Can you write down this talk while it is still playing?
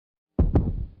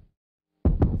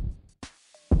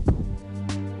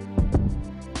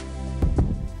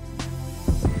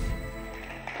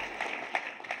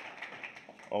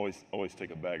always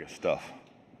take a bag of stuff.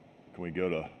 Can we go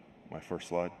to my first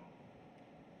slide?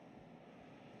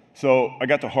 So I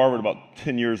got to Harvard about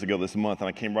 10 years ago this month, and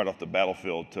I came right off the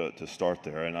battlefield to start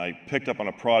there. And I picked up on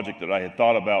a project that I had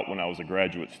thought about when I was a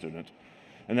graduate student,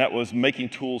 and that was making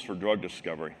tools for drug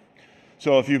discovery.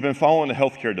 So if you've been following the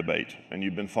healthcare debate, and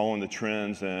you've been following the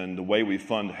trends and the way we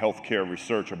fund healthcare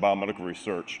research or biomedical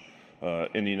research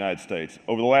in the United States,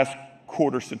 over the last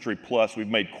quarter century plus, we've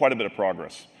made quite a bit of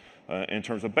progress in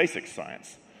terms of basic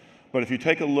science. But if you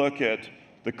take a look at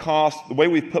the cost, the way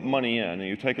we've put money in, and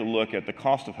you take a look at the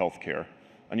cost of healthcare,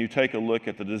 and you take a look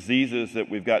at the diseases that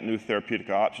we've got new therapeutic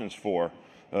options for,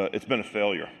 it's been a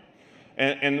failure.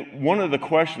 And one of the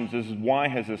questions is, why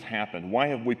has this happened? Why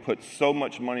have we put so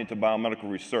much money into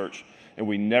biomedical research and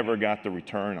we never got the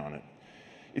return on it?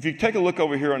 If you take a look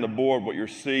over here on the board, what you'll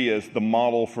see is the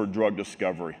model for drug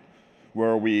discovery,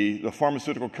 where the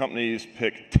pharmaceutical companies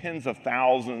pick tens of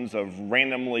thousands of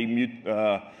randomly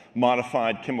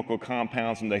modified chemical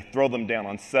compounds, and they throw them down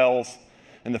on cells.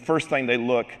 And the first thing they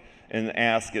look and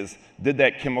ask is, did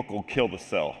that chemical kill the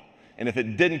cell? And if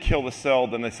it didn't kill the cell,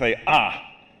 then they say,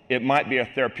 it might be a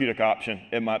therapeutic option,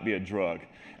 it might be a drug.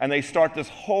 And they start this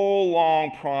whole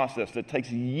long process that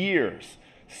takes years,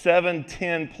 7,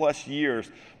 10 plus years,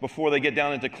 before they get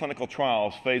down into clinical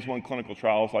trials, phase 1 clinical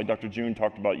trials, like Dr. June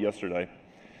talked about yesterday.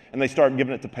 And they start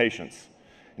giving it to patients.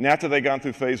 And after they've gone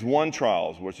through phase 1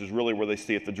 trials, which is really where they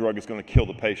see if the drug is going to kill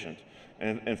the patient,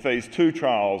 and phase 2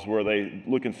 trials, where they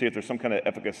look and see if there's some kind of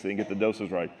efficacy and get the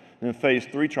doses right, and then phase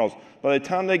 3 trials, by the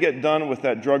time they get done with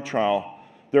that drug trial,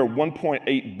 they're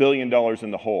 $1.8 billion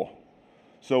in the hole.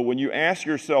 So when you ask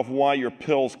yourself why your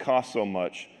pills cost so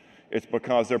much, it's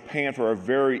because they're paying for a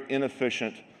very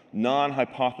inefficient,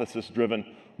 non-hypothesis-driven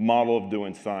model of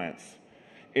doing science.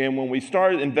 And when we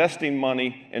started investing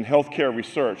money in healthcare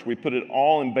research, we put it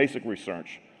all in basic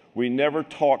research. We never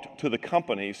talked to the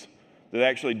companies that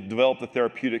actually develop the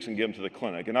therapeutics and give them to the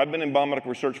clinic. And I've been in biomedical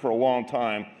research for a long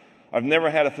time. I've never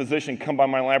had a physician come by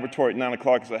my laboratory at 9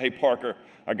 o'clock and say, hey, Parker,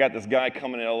 I got this guy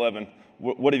coming at 11.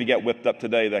 What have you got whipped up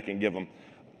today that I can give him?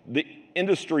 The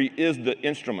industry is the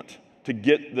instrument to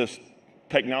get this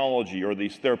technology or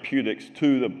these therapeutics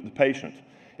to the patient.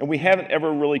 And we haven't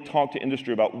ever really talked to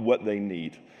industry about what they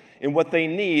need. And what they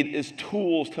need is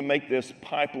tools to make this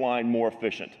pipeline more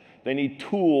efficient. They need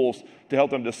tools to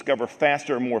help them discover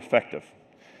faster and more effective.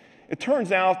 It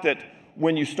turns out that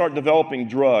when you start developing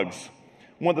drugs,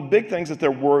 one of the big things that they're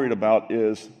worried about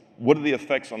is, what are the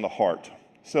effects on the heart?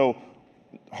 So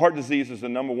heart disease is the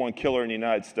 #1 killer in the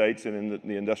United States and in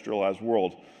the industrialized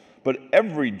world. But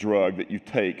every drug that you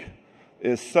take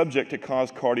is subject to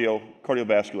cause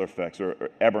cardiovascular effects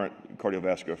or aberrant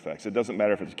cardiovascular effects. It doesn't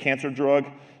matter if it's a cancer drug,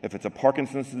 if it's a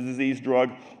Parkinson's disease drug.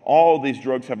 All of these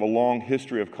drugs have a long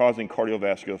history of causing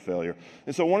cardiovascular failure.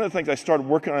 And so one of the things I started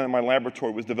working on in my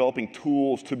laboratory was developing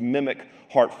tools to mimic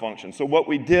heart function. So what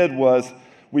we did was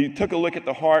we took a look at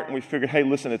the heart and we figured, hey,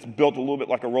 listen, it's built a little bit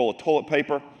like a roll of toilet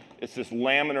paper. It's this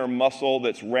laminar muscle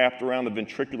that's wrapped around the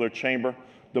ventricular chamber.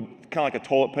 Kind of like a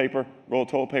toilet paper, roll of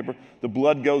toilet paper. The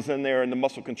blood goes in there and the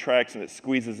muscle contracts and it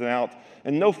squeezes it out.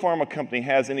 And no pharma company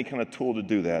has any kind of tool to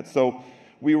do that. So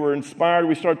we were inspired.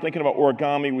 We started thinking about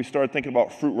origami. We started thinking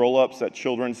about fruit roll-ups, that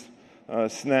children's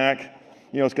snack.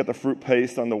 You know, it's got the fruit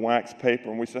paste on the wax paper.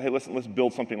 And we said, hey, listen, let's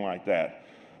build something like that.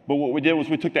 But what we did was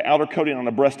we took the outer coating on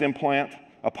a breast implant,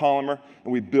 a polymer,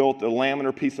 and we built a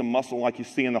laminar piece of muscle like you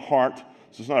see in the heart.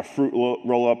 So it's not a fruit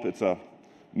roll-up. It's a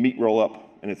meat roll-up,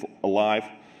 and it's alive.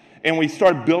 And we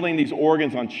started building these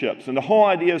organs on chips. And the whole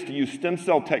idea is to use stem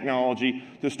cell technology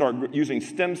to start using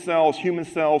stem cells, human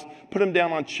cells, put them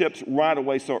down on chips right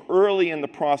away. So early in the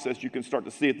process, you can start to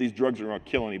see if these drugs are going to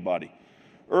kill anybody.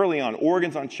 Early on,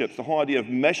 organs on chips, the whole idea of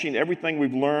meshing everything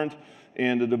we've learned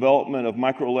in the development of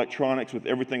microelectronics with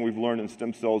everything we've learned in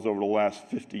stem cells over the last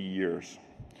 50 years.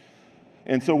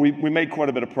 And so we made quite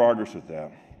a bit of progress with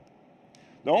that.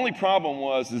 The only problem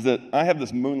is that I have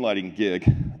this moonlighting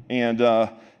gig, and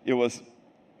it was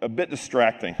a bit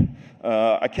distracting.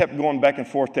 I kept going back and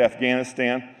forth to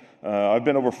Afghanistan. I've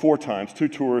been over 4 times, 2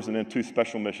 tours and then 2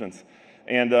 special missions.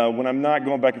 And when I'm not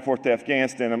going back and forth to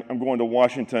Afghanistan, I'm going to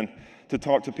Washington to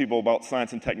talk to people about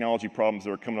science and technology problems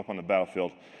that are coming up on the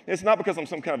battlefield. It's not because I'm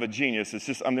some kind of a genius. It's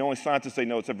just I'm the only scientist they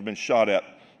know it's ever been shot at,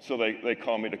 so they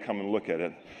call me to come and look at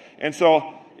it. And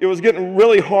so it was getting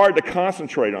really hard to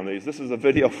concentrate on these. This is a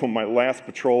video from my last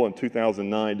patrol in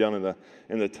 2009 down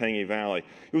in the Tangi Valley.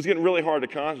 It was getting really hard to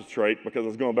concentrate because I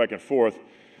was going back and forth.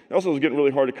 It also was getting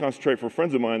really hard to concentrate for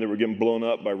friends of mine that were getting blown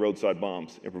up by roadside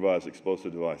bombs, improvised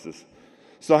explosive devices.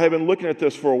 So I had been looking at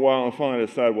this for a while and finally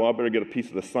decided, well, I better get a piece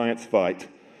of the science fight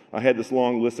I had this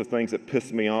long list of things that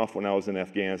pissed me off when I was in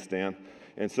Afghanistan.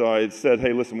 And so I said,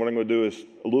 hey, listen, what I'm going to do is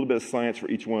a little bit of science for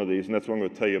each one of these, and that's what I'm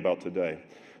going to tell you about today.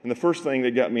 And the first thing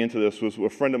that got me into this was a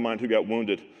friend of mine who got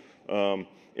wounded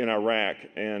in Iraq,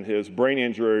 and his brain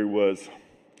injury was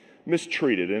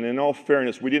mistreated. And in all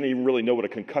fairness, we didn't even really know what a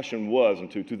concussion was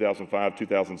until 2005,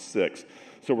 2006.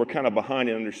 So we're kind of behind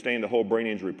in understanding the whole brain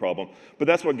injury problem. But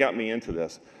that's what got me into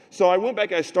this. So I went back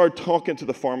and I started talking to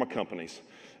the pharma companies.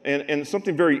 And we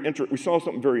saw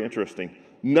something very interesting.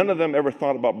 None of them ever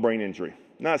thought about brain injury.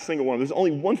 Not a single one. There's only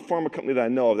one pharma company that I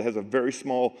know of that has a very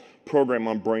small program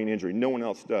on brain injury. No one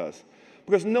else does.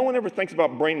 Because no one ever thinks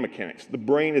about brain mechanics. The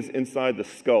brain is inside the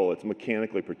skull. It's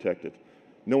mechanically protected.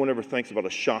 No one ever thinks about a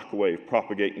shock wave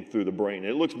propagating through the brain.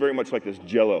 It looks very much like this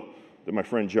jello that my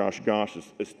friend Josh Gosh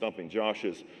is thumping. Josh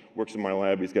works in my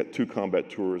lab. He's got 2 combat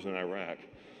tours in Iraq.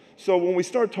 So when we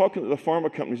started talking to the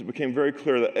pharma companies, it became very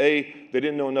clear that A, they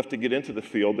didn't know enough to get into the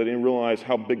field. They didn't realize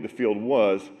how big the field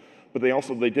was, but they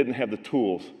didn't have the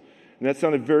tools. And that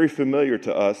sounded very familiar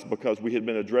to us because we had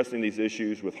been addressing these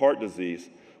issues with heart disease.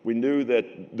 We knew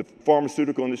that the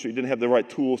pharmaceutical industry didn't have the right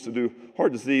tools to do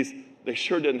heart disease. They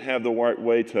sure didn't have the right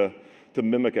way to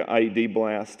mimic an IED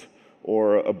blast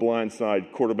or a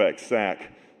blindside quarterback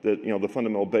sack, that, the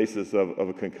fundamental basis of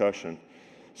a concussion.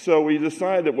 So we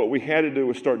decided that what we had to do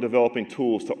was start developing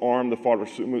tools to arm the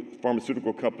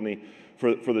pharmaceutical company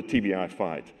for the TBI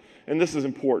fight. And this is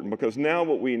important because now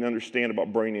what we understand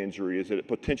about brain injury is that it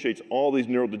potentiates all these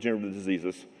neurodegenerative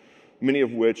diseases, many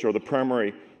of which are the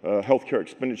primary healthcare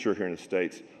expenditure here in the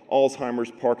States. Alzheimer's,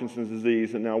 Parkinson's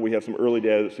disease, and now we have some early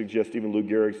data that suggests even Lou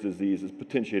Gehrig's disease is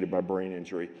potentiated by brain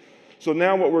injury. So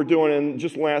now what we're doing, and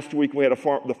just last week we had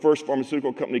the first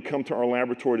pharmaceutical company come to our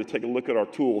laboratory to take a look at our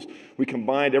tools. We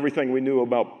combined everything we knew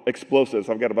about explosives.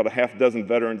 I've got about a half dozen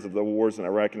veterans of the wars in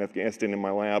Iraq and Afghanistan in my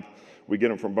lab. We get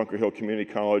them from Bunker Hill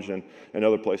Community College and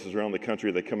other places around the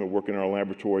country. They come and work in our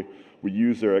laboratory. We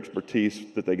use their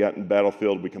expertise that they got in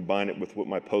battlefield. We combine it with what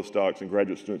my postdocs and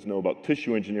graduate students know about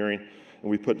tissue engineering, and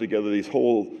we put together these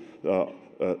whole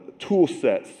tool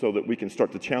sets so that we can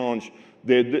start to challenge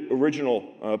the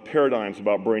original paradigms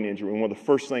about brain injury. And one of the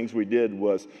first things we did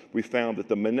was we found that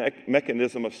the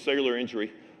mechanism of cellular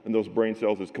injury in those brain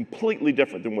cells is completely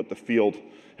different than what the field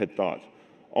had thought,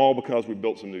 all because we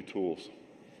built some new tools.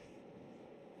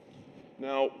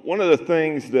 Now, one of the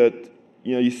things that,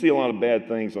 you see a lot of bad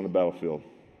things on the battlefield.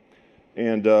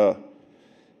 And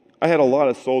I had a lot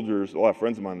of soldiers, a lot of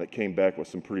friends of mine that came back with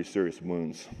some pretty serious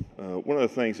wounds. One of the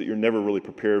things that you're never really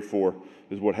prepared for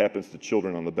is what happens to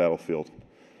children on the battlefield.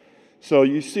 So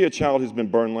you see a child who's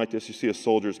been burned like this, you see a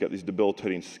soldier who's got these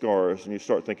debilitating scars, and you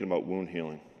start thinking about wound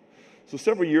healing. So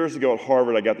several years ago at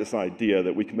Harvard, I got this idea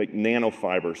that we can make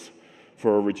nanofibers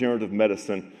for regenerative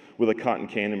medicine with a cotton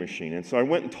candy machine. And so I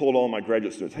went and told all my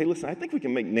graduate students, hey, listen, I think we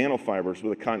can make nanofibers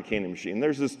with a cotton candy machine.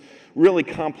 There's this really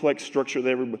complex structure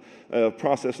that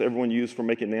process that everyone uses for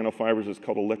making nanofibers. It's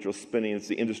called electrospinning. It's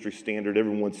the industry standard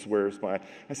everyone swears by.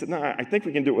 I said, no, I think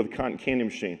we can do it with a cotton candy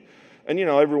machine. And,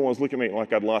 everyone was looking at me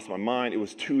like I'd lost my mind. It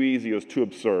was too easy. It was too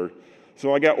absurd.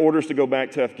 So I got orders to go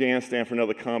back to Afghanistan for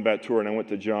another combat tour, and I went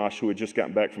to Josh, who had just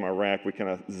gotten back from Iraq. We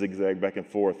kind of zigzagged back and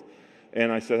forth.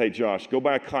 And I said, hey, Josh, go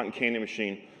buy a cotton candy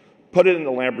machine, put it in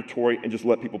the laboratory, and just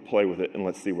let people play with it, and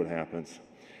let's see what happens.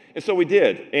 And so we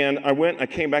did. And I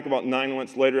came back about 9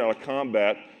 months later out of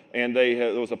combat, and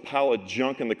there was a pile of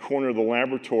junk in the corner of the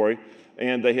laboratory,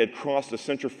 and they had crossed a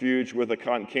centrifuge with a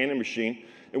cotton candy machine,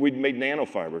 and we'd made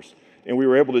nanofibers. And we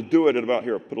were able to do it at about,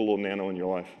 here, put a little nano in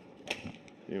your life.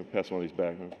 Pass one of these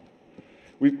back.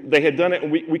 They had done it,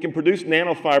 and we can produce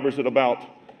nanofibers at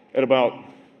about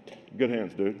good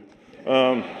hands, dude.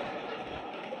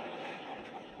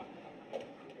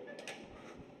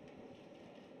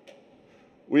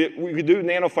 We could do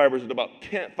nanofibers at about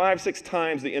 5-6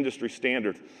 times the industry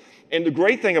standard. And the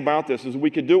great thing about this is we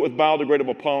could do it with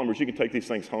biodegradable polymers. You can take these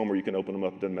things home or you can open them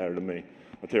up. It doesn't matter to me.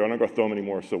 I'll tell you, I'm not going to throw them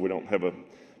anymore so we don't have a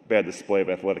bad display of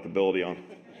athletic ability on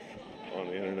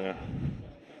the internet.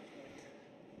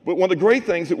 But one of the great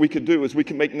things that we could do is we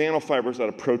can make nanofibers out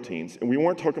of proteins. And we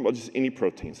weren't talking about just any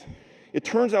proteins. It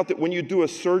turns out that when you do a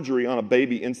surgery on a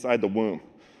baby inside the womb,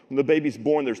 when the baby's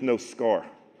born, there's no scar.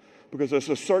 Because there's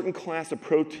a certain class of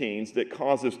proteins that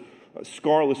causes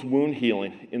scarless wound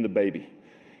healing in the baby.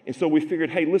 And so we figured,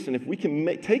 hey, listen, if we can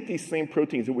take these same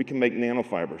proteins and we can make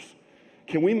nanofibers,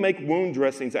 can we make wound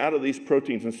dressings out of these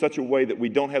proteins in such a way that we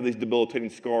don't have these debilitating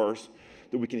scars,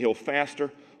 that we can heal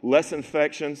faster, less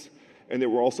infections, and that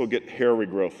we'll also get hair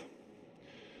regrowth?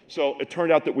 So it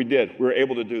turned out that we did. We were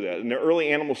able to do that. And the early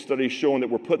animal studies showing that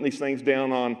we're putting these things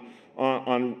down on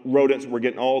on rodents. We're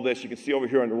getting all this. You can see over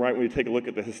here on the right, when you take a look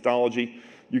at the histology,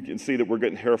 you can see that we're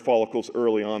getting hair follicles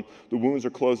early on. The wounds are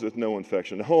closed with no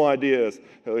infection. The whole idea is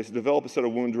to develop a set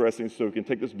of wound dressings so we can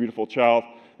take this beautiful child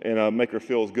and make her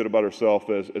feel as good about herself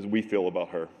as we feel about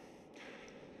her.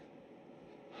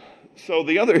 So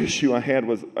the other issue I had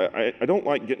was I don't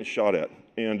like getting shot at.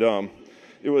 And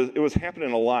it was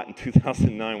happening a lot in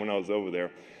 2009 when I was over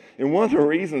there. And one of the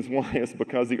reasons why is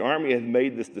because the Army had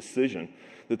made this decision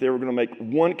that they were going to make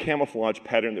one camouflage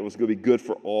pattern that was going to be good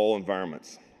for all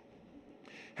environments.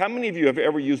 How many of you have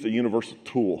ever used a universal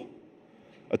tool?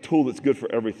 A tool that's good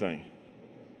for everything?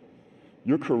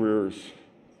 Your careers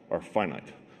are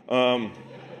finite.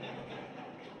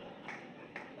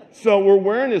 So we're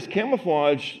wearing this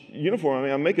camouflage uniform. I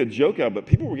mean, I make a joke out, but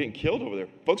people were getting killed over there.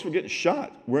 Folks were getting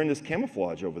shot wearing this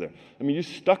camouflage over there. I mean, you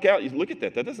stuck out. You look at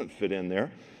that. That doesn't fit in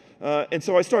there. And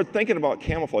so I started thinking about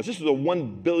camouflage. This was a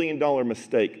 $1 billion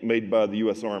mistake made by the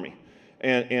U.S. Army.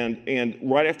 And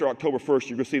right after October 1st,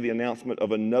 you're going to see the announcement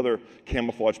of another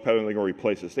camouflage pattern they're going to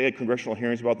replace this. They had congressional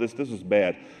hearings about this. This was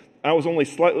bad. I was only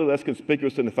slightly less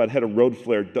conspicuous than if I'd had a road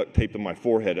flare duct taped to my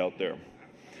forehead out there.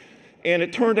 And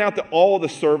it turned out that all of the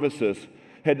services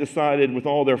had decided, with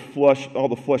all the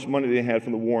flush money they had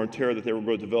from the war on terror, that they were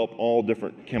going to develop all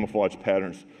different camouflage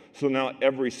patterns. So now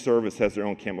every service has their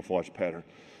own camouflage pattern.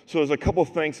 So there's a couple of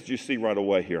things that you see right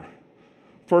away here.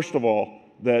 First of all,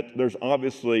 that there's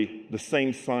obviously the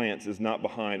same science is not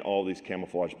behind all these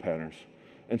camouflage patterns.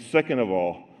 And second of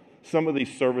all, some of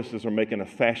these services are making a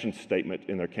fashion statement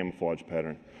in their camouflage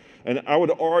pattern. And I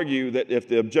would argue that if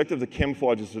the objective of the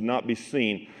camouflage is to not be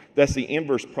seen, that's the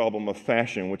inverse problem of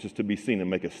fashion, which is to be seen and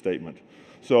make a statement.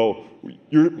 So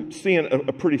you're seeing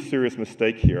a pretty serious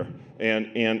mistake here,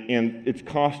 and it's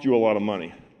cost you a lot of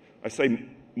money. I say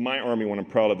my Army when I'm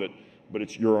proud of it, but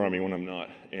it's your Army when I'm not.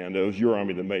 And it was your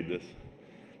Army that made this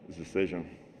decision.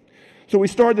 So we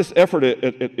started this effort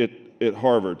at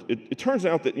Harvard. It turns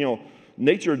out that,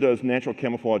 nature does natural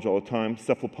camouflage all the time.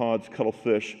 Cephalopods,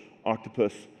 cuttlefish,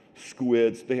 octopus,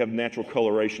 squids, they have natural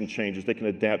coloration changes. They can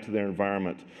adapt to their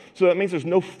environment. So that means there's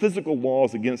no physical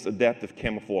laws against adaptive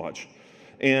camouflage.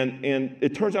 And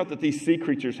it turns out that these sea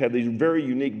creatures have these very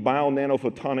unique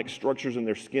bio-nanophotonic structures in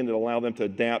their skin that allow them to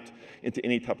adapt into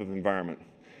any type of environment.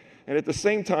 And at the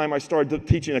same time, I started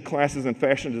teaching classes in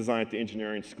fashion design at the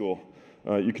engineering school.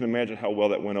 You can imagine how well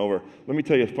that went over. Let me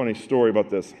tell you a funny story about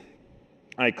this.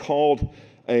 I called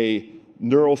a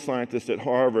neuroscientist at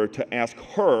Harvard to ask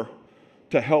her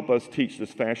to help us teach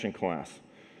this fashion class.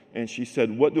 And she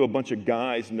said, what do a bunch of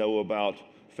guys know about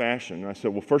fashion? And I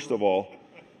said, well, first of all,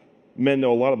 men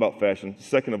know a lot about fashion.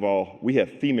 Second of all, we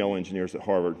have female engineers at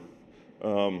Harvard.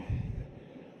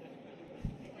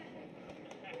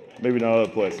 Maybe not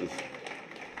other places.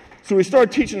 So we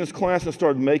started teaching this class and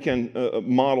started making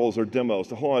models or demos.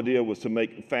 The whole idea was to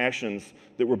make fashions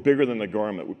that were bigger than the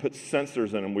garment. We put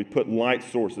sensors in them. We put light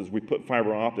sources. We put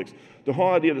fiber optics. The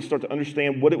whole idea to start to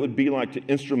understand what it would be like to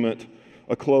instrument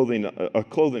a clothing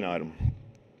item.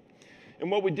 And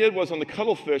what we did was on the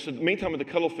cuttlefish, in the meantime with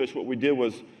the cuttlefish, what we did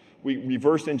was we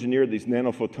reverse engineered these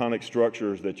nanophotonic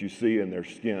structures that you see in their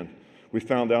skin. We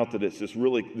found out that it's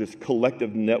this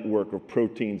collective network of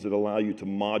proteins that allow you to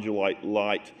modulate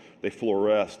light. They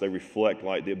fluoresce, they reflect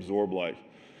light, they absorb light.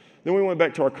 Then we went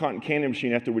back to our cotton candy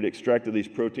machine after we'd extracted these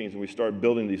proteins, and we started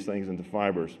building these things into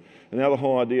fibers. And now the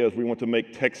whole idea is we want to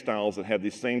make textiles that have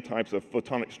these same types of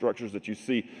photonic structures that you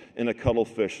see in a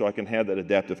cuttlefish, so I can have that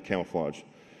adaptive camouflage.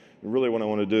 And really what I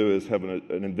want to do is have an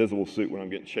invisible suit when I'm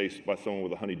getting chased by someone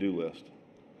with a honey-do list.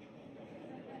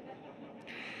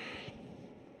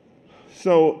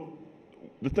 So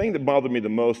the thing that bothered me the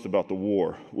most about the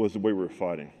war was the way we were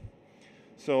fighting.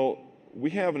 So we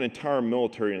have an entire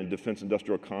military and defense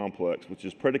industrial complex which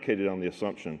is predicated on the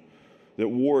assumption that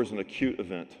war is an acute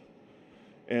event.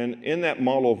 And in that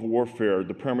model of warfare,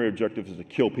 the primary objective is to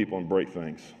kill people and break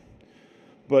things.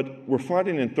 But we're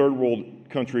fighting in third world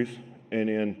countries and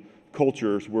in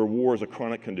cultures where war is a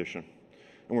chronic condition,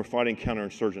 and we're fighting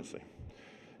counterinsurgency.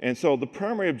 And so the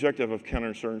primary objective of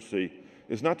counterinsurgency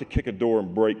is not to kick a door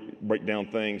and break down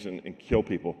things and kill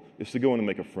people. It's to go in and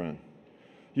make a friend.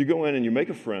 You go in and you make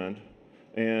a friend,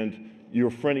 and your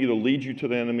friend either leads you to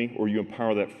the enemy or you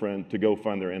empower that friend to go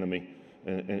find their enemy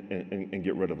and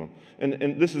get rid of them.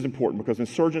 And this is important because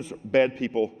insurgents, bad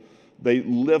people, they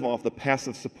live off the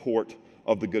passive support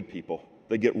of the good people.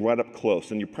 They get right up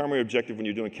close. And your primary objective when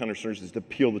you're doing counterinsurgency is to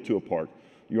peel the two apart.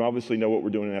 You obviously know what we're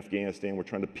doing in Afghanistan. We're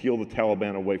trying to peel the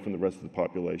Taliban away from the rest of the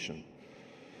population.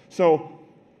 So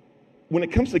when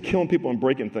it comes to killing people and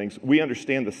breaking things, we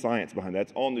understand the science behind that.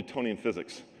 It's all Newtonian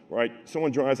physics. right?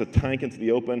 Someone drives a tank into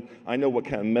the open. I know what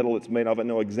kind of metal it's made of. I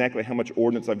know exactly how much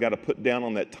ordnance I've got to put down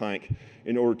on that tank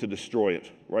in order to destroy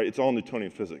it, right? It's all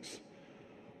Newtonian physics.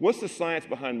 What's the science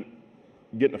behind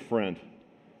getting a friend?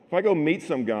 If I go meet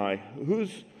some guy,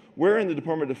 where in the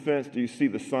Department of Defense do you see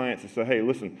the science and say, hey,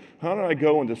 listen, how do I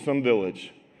go into some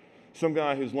village, some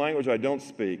guy whose language I don't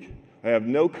speak, I have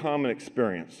no common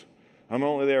experience, I'm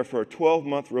only there for a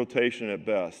 12-month rotation at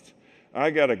best, I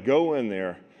got to go in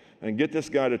there and get this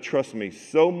guy to trust me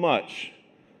so much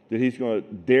that he's going to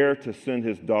dare to send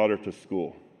his daughter to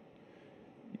school.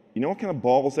 You know what kind of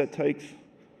balls that takes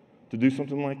to do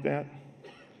something like that?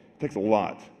 It takes a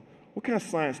lot. What kind of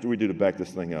science do we do to back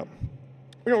this thing up?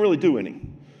 We don't really do any.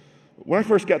 When I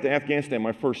first got to Afghanistan,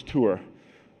 my first tour,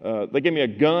 they gave me a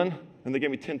gun and they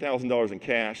gave me $10,000 in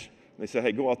cash. And they said,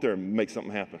 hey, go out there and make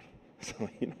something happen. So,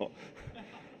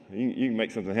 you can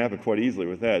make something happen quite easily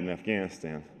with that in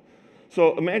Afghanistan.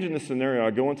 So imagine this scenario.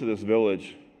 I go into this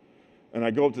village and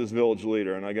I go up to this village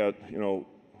leader and I got,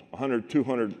 100,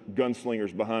 200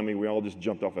 gunslingers behind me. We all just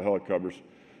jumped off of helicopters.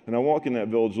 And I walk in that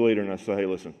village leader and I say, hey,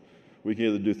 listen, we can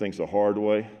either do things the hard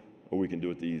way or we can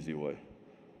do it the easy way.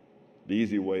 The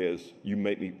easy way is you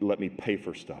let me pay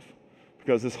for stuff.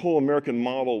 Because this whole American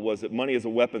model was that money is a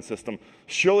weapon system.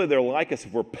 Surely they'll like us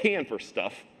if we're paying for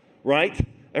stuff, right?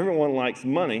 Everyone likes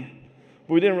money,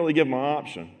 but we didn't really give them an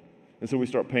option. And so we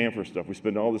start paying for stuff. We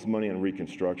spend all this money on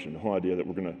reconstruction. The whole idea that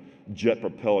we're going to jet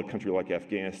propel a country like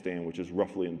Afghanistan, which is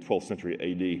roughly in the 12th century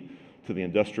AD, to the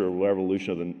Industrial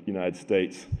Revolution of the United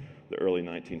States, the early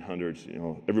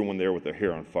 1900s, everyone there with their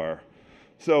hair on fire.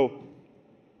 So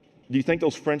do you think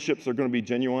those friendships are going to be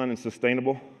genuine and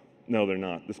sustainable? No, they're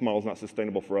not. This model's not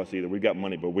sustainable for us either. We've got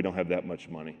money, but we don't have that much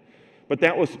money. But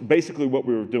that was basically what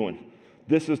we were doing.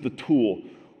 This is the tool.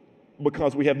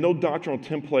 Because we have no doctrinal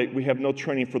template, we have no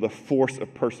training for the force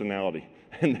of personality.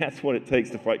 And that's what it takes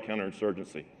to fight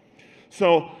counterinsurgency.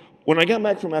 So when I got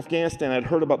back from Afghanistan, I'd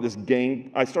heard about this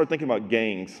gang. I started thinking about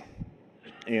gangs.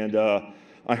 And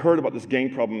I heard about this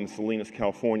gang problem in Salinas,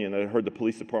 California, and I heard the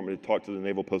police department had talked to the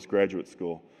Naval Postgraduate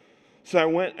School. So I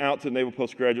went out to the Naval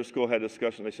Postgraduate School, had a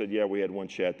discussion. They said, yeah, we had one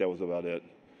chat. That was about it.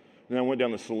 And I went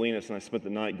down to Salinas, and I spent the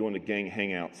night going to gang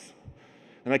hangouts.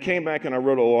 And I came back, and I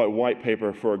wrote a white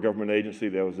paper for a government agency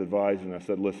that was advised, and I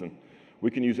said, listen, we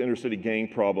can use inner-city gang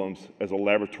problems as a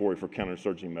laboratory for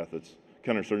counterinsurgency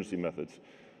methods.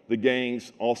 The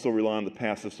gangs also rely on the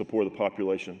passive support of the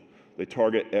population. They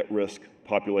target at-risk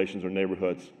populations or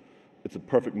neighborhoods. It's a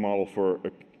perfect model for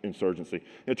insurgency.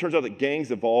 And it turns out that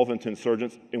gangs evolve into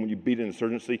insurgents, and when you beat an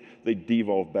insurgency, they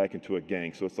devolve back into a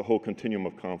gang. So it's the whole continuum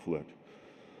of conflict.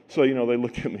 So, they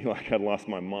looked at me like I'd lost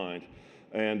my mind.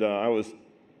 And I was,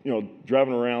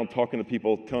 driving around, talking to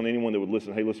people, telling anyone that would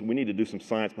listen, hey, listen, we need to do some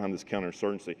science behind this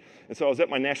counterinsurgency. And so I was at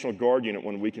my National Guard unit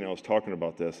one week, and I was talking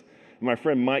about this. And my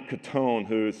friend Mike Catone,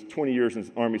 who's 20 years in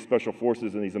Army Special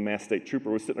Forces, and he's a Mass State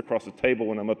Trooper, was sitting across the table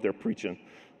when I'm up there preaching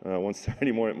one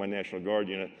Saturday morning at my National Guard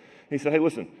unit. And he said, hey,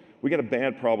 listen, we got a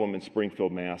bad problem in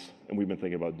Springfield, Mass., and we've been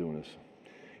thinking about doing this.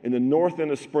 In the north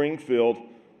end of Springfield,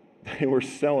 they were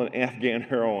selling Afghan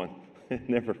heroin. It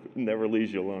never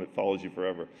leaves you alone. It follows you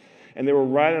forever. And they were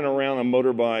riding around on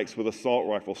motorbikes with assault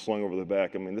rifles slung over the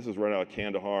back. I mean, this is right out of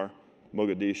Kandahar,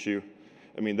 Mogadishu.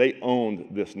 I mean, they owned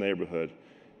this neighborhood.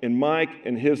 And Mike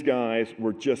and his guys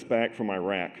were just back from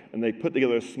Iraq. And they put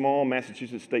together a small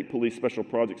Massachusetts State Police Special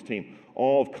Projects team,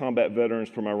 all of combat veterans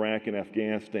from Iraq and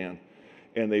Afghanistan.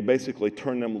 And they basically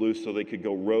turned them loose so they could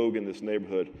go rogue in this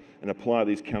neighborhood and apply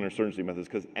these counterinsurgency methods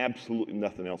because absolutely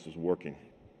nothing else was working.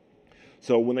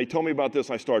 So when they told me about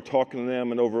this, I started talking to them,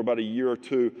 and over about a year or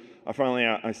two,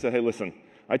 I said, hey, listen,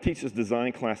 I teach this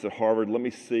design class at Harvard. Let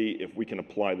me see if we can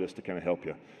apply this to kind of help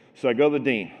you. So I go to the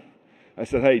dean. I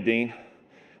said, hey, dean,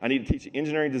 I need to teach an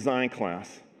engineering design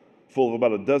class full of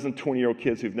about a dozen 20-year-old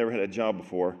kids who've never had a job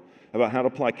before about how to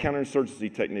apply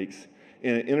counterinsurgency techniques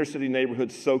in an inner-city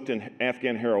neighborhood soaked in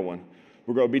Afghan heroin.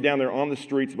 We're going to be down there on the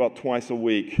streets about twice a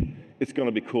week. It's going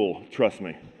to be cool, trust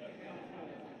me.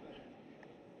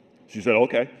 She said,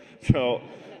 okay. So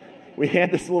we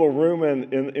had this little room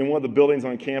in one of the buildings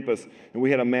on campus, and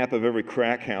we had a map of every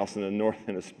crack house in the north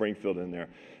end of Springfield in there.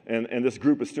 And this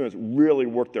group of students really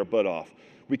worked their butt off.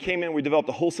 We came in, we developed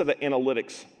a whole set of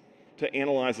analytics to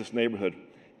analyze this neighborhood.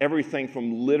 Everything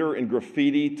from litter and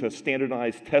graffiti to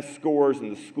standardized test scores in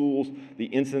the schools, the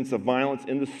incidence of violence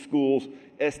in the schools,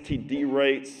 STD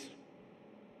rates,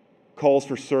 calls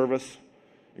for service,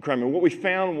 and crime. And what we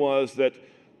found was that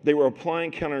they were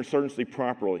applying counterinsurgency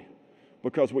properly,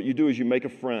 because what you do is you make a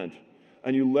friend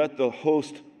and you let the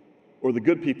host or the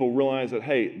good people realize that,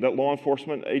 hey, that law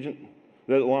enforcement agent,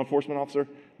 that law enforcement officer,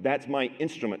 that's my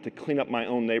instrument to clean up my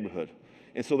own neighborhood.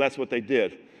 And so that's what they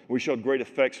did. We showed great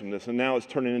effects from this, and now it's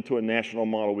turning into a national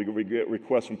model. We get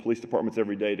requests from police departments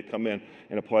every day to come in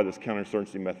and apply this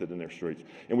counterinsurgency method in their streets.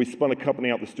 And we spun a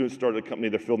company out. The students started a company.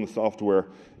 They're building the software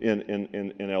in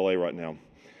LA right now.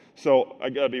 So I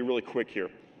got to be really quick here.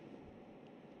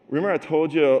 Remember I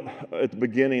told you at the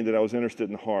beginning that I was interested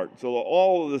in the heart. So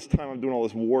all of this time I'm doing all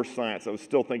this war science, I was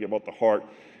still thinking about the heart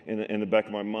in the back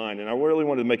of my mind. And I really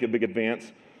wanted to make a big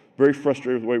advance. Very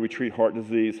frustrated with the way we treat heart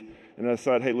disease. And I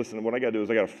decided, hey, listen, what I got to do is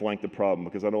I got to flank the problem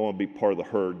because I don't want to be part of the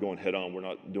herd going head on. We're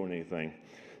not doing anything.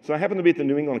 So I happened to be at the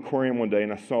New England Aquarium one day,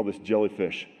 and I saw this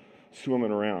jellyfish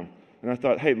swimming around. And I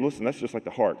thought, hey, listen, that's just like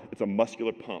the heart. It's a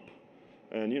muscular pump.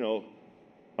 And,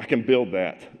 I can build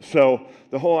that. So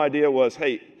the whole idea was,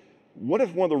 hey, what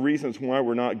if one of the reasons why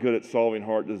we're not good at solving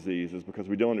heart disease is because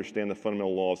we don't understand the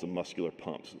fundamental laws of muscular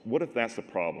pumps? What if that's the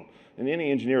problem? And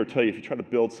any engineer will tell you if you try to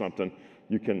build something,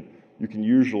 you can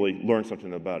usually learn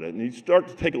something about it. And you start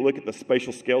to take a look at the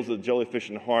spatial scales of the jellyfish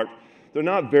and the heart. They're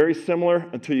not very similar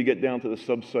until you get down to the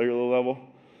subcellular level.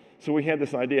 So we had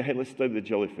this idea, hey, let's study the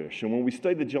jellyfish. And when we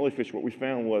studied the jellyfish, what we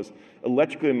found was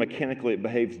electrically and mechanically it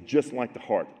behaves just like the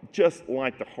heart, just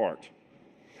like the heart.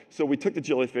 So we took the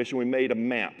jellyfish and we made a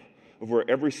map of where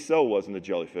every cell was in the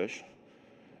jellyfish.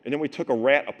 And then we took a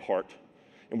rat apart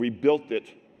and we built it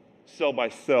cell by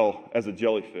cell as a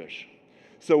jellyfish.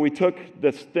 So we took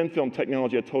this thin film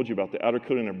technology I told you about, the outer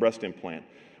coating of breast implant.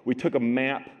 We took a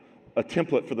map, a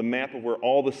template for the map of where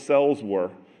all the cells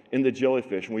were in the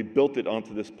jellyfish, and we built it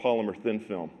onto this polymer thin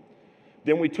film.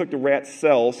 Then we took the rat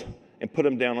cells and put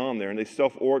them down on there, and they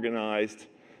self-organized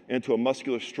into a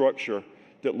muscular structure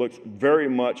that looks very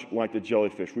much like the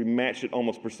jellyfish. We matched it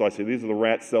almost precisely. These are the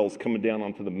rat cells coming down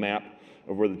onto the map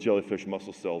of where the jellyfish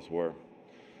muscle cells were.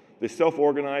 They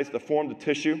self-organized, they formed the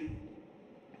tissue.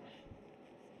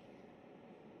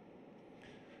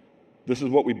 This is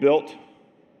what we built.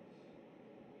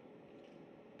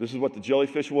 This is what the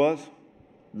jellyfish was.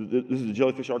 This is the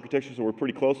jellyfish architecture, so we're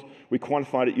pretty close. We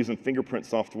quantified it using fingerprint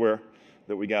software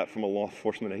that we got from a law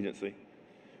enforcement agency.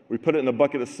 We put it in a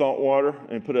bucket of salt water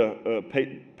and put a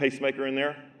pacemaker in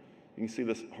there. You can see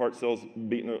this heart cells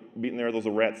beating there. Those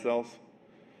are rat cells.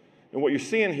 And what you're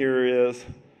seeing here is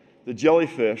the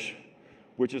jellyfish,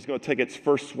 which is going to take its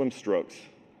first swim strokes.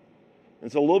 And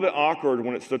it's a little bit awkward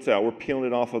when it starts out. We're peeling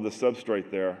it off of the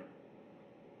substrate there.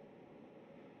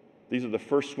 These are the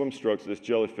first swim strokes of this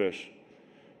jellyfish.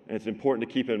 And it's important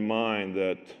to keep in mind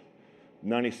that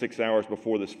 96 hours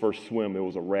before this first swim, it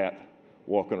was a rat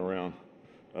walking around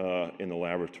in the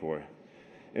laboratory.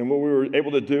 And what we were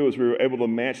able to do is we were able to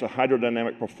match the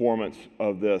hydrodynamic performance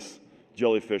of this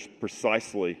jellyfish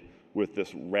precisely with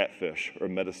this ratfish, or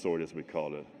metazoid as we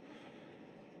called it.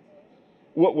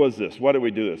 What was this? Why did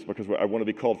we do this? Because I want to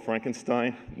be called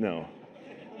Frankenstein? No.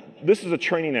 This is a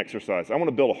training exercise. I want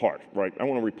to build a heart, right? I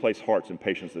want to replace hearts in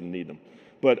patients that need them.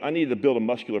 But I need to build a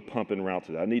muscular pump en route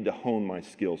to that. I need to hone my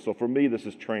skills. So for me, this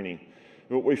is training.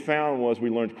 And what we found was we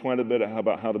learned quite a bit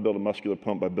about how to build a muscular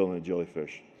pump by building a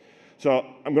jellyfish. So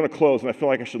I'm going to close, and I feel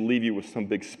like I should leave you with some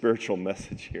big spiritual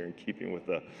message here in keeping with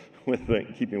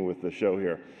the show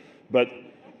here. But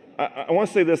I want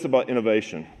to say this about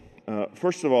innovation.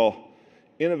 First of all,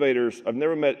 innovators, I've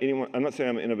never met anyone, I'm not saying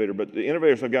I'm an innovator, but the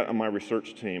innovators I've got on my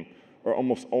research team are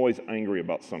almost always angry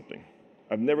about something.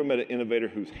 I've never met an innovator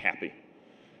who's happy.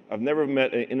 I've never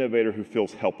met an innovator who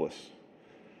feels helpless.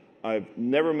 I've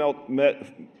never met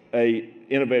an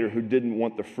innovator who didn't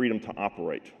want the freedom to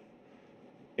operate.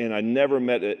 And I never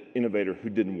met an innovator who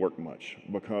didn't work much,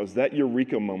 because that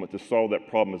eureka moment to solve that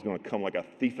problem is going to come like a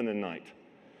thief in the night.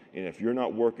 And if you're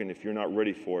not working, if you're not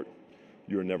ready for it,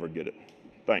 you'll never get it.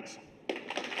 Thanks.